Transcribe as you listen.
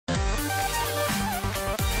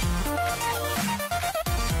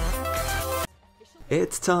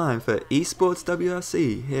It's time for Esports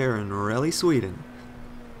WRC here in Rally Sweden.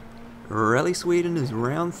 Rally Sweden is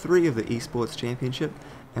round 3 of the Esports Championship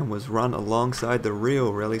and was run alongside the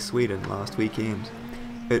real Rally Sweden last weekend.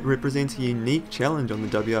 It represents a unique challenge on the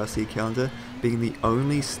WRC calendar, being the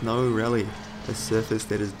only snow rally, a surface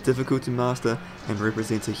that is difficult to master and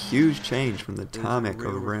represents a huge change from the tarmac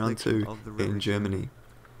of round 2 in Germany.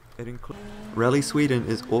 Rally Sweden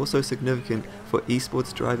is also significant for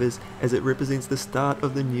esports drivers as it represents the start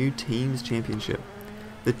of the new Teams Championship.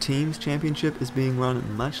 The Teams Championship is being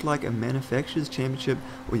run much like a manufacturer's championship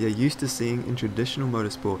we are used to seeing in traditional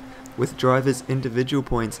motorsport, with drivers' individual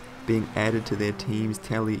points being added to their team's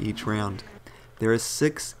tally each round. There are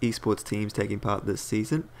 6 esports teams taking part this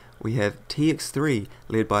season. We have TX3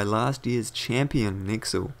 led by last year's champion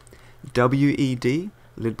Nexel, WED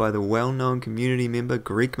led by the well-known community member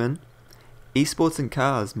Greekman, Esports and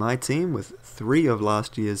Cars, my team, with 3 of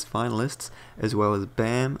last year's finalists, as well as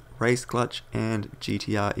BAM, Race Clutch and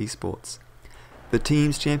GTR Esports. The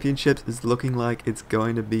Teams Championships is looking like it's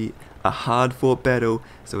going to be a hard-fought battle,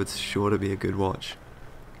 so it's sure to be a good watch.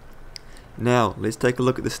 Now, let's take a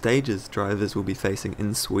look at the stages drivers will be facing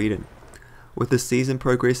in Sweden. With the season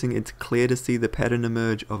progressing, it's clear to see the pattern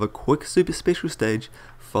emerge of a quick super special stage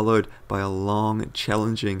followed by a long,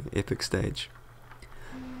 challenging epic stage.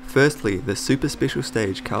 Firstly, the super special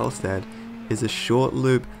stage Karlstad is a short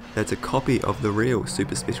loop that's a copy of the real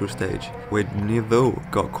super special stage where Neville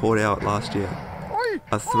got caught out last year.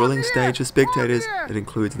 A thrilling stage for spectators that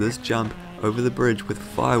includes this jump over the bridge with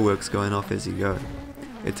fireworks going off as you go.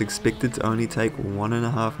 It's expected to only take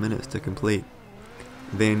 1.5 minutes to complete.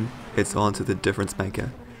 Then it's on to the difference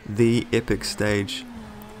maker, the epic stage.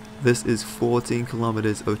 This is 14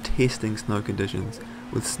 kilometers of testing snow conditions,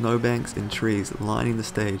 with snowbanks and trees lining the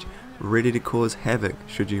stage, ready to cause havoc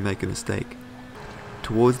should you make a mistake.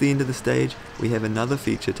 Towards the end of the stage, we have another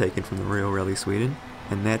feature taken from the real Rally Sweden,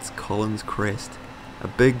 and that's Collins Crest, a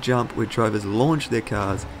big jump where drivers launch their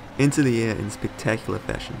cars into the air in spectacular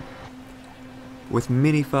fashion. With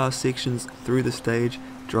many fast sections through the stage,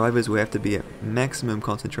 drivers will have to be at maximum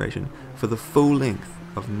concentration for the full length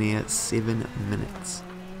of near 7 minutes.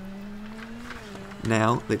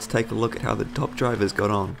 Now, let's take a look at how the top drivers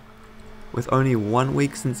got on. With only 1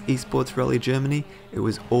 week since Esports Rally Germany, it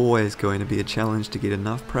was always going to be a challenge to get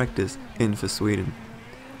enough practice in for Sweden.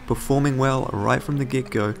 Performing well right from the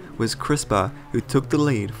get-go was Crispa, who took the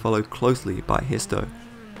lead, followed closely by Hesto.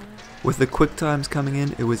 With the quick times coming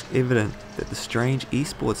in, it was evident that the strange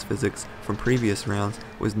esports physics from previous rounds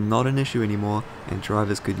was not an issue anymore and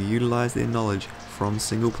drivers could utilize their knowledge from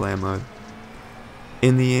single player mode.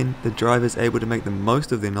 In the end, the drivers able to make the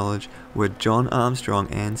most of their knowledge were John Armstrong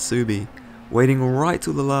and Subi. Waiting right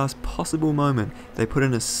till the last possible moment, they put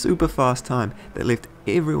in a super fast time that left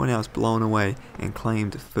everyone else blown away and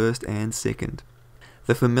claimed first and second.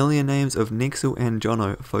 The familiar names of Nexel and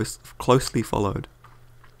Jono closely followed.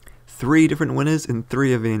 3 different winners in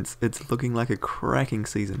 3 events. It's looking like a cracking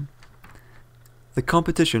season. The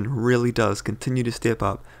competition really does continue to step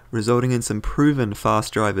up, resulting in some proven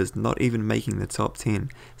fast drivers not even making the top 10,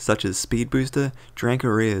 such as Speed Booster,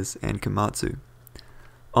 Drankareas and Komatsu.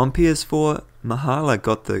 On PS4, Mahala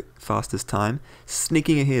got the fastest time,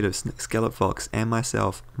 sneaking ahead of Scallop Fox and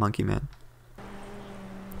myself, Monkey Man.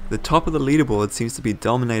 The top of the leaderboard seems to be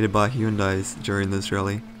dominated by Hyundais during this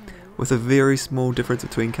rally. With a very small difference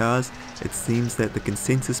between cars, it seems that the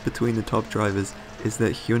consensus between the top drivers is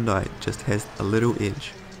that Hyundai just has a little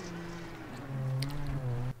edge.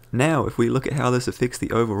 Now, if we look at how this affects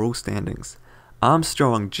the overall standings,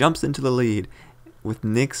 Armstrong jumps into the lead, with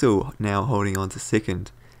Nexel now holding on to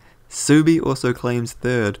second. Subi also claims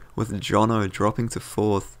third, with Jono dropping to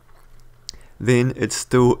 4th. Then it's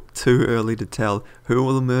still too early to tell who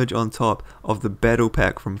will emerge on top of the battle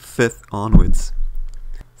pack from 5th onwards.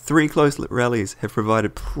 3 close rallies have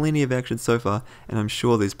provided plenty of action so far, and I'm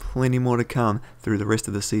sure there's plenty more to come through the rest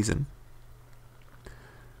of the season.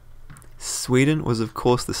 Sweden was of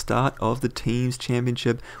course the start of the Teams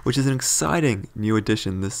Championship, which is an exciting new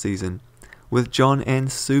addition this season. With John and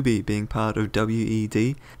Subi being part of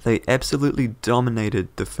WED, they absolutely dominated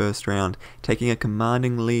the first round, taking a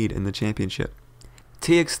commanding lead in the championship.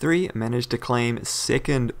 TX3 managed to claim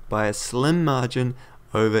second by a slim margin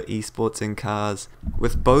over Esports and Cars,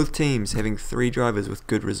 with both teams having 3 drivers with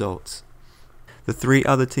good results. The 3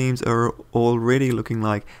 other teams are already looking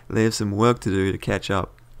like they have some work to do to catch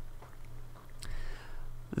up.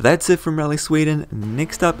 That's it from Rally Sweden.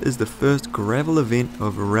 Next up is the first gravel event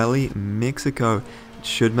of Rally Mexico. It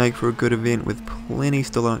should make for a good event with plenty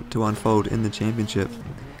still to unfold in the championship.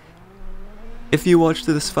 If you watched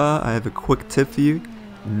this far, I have a quick tip for you.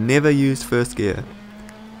 Never use first gear.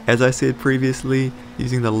 As I said previously,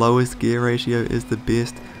 using the lowest gear ratio is the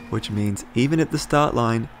best, which means even at the start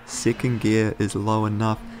line, second gear is low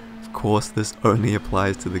enough. Of course, this only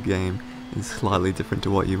applies to the game, and slightly different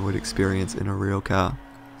to what you would experience in a real car.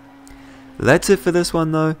 That's it for this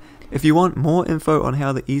one though. If you want more info on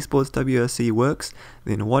how the Esports WRC works,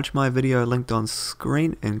 then watch my video linked on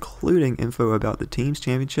screen, including info about the Teams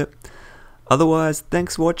Championship. Otherwise,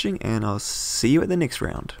 thanks for watching, and I'll see you at the next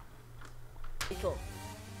round. Cool.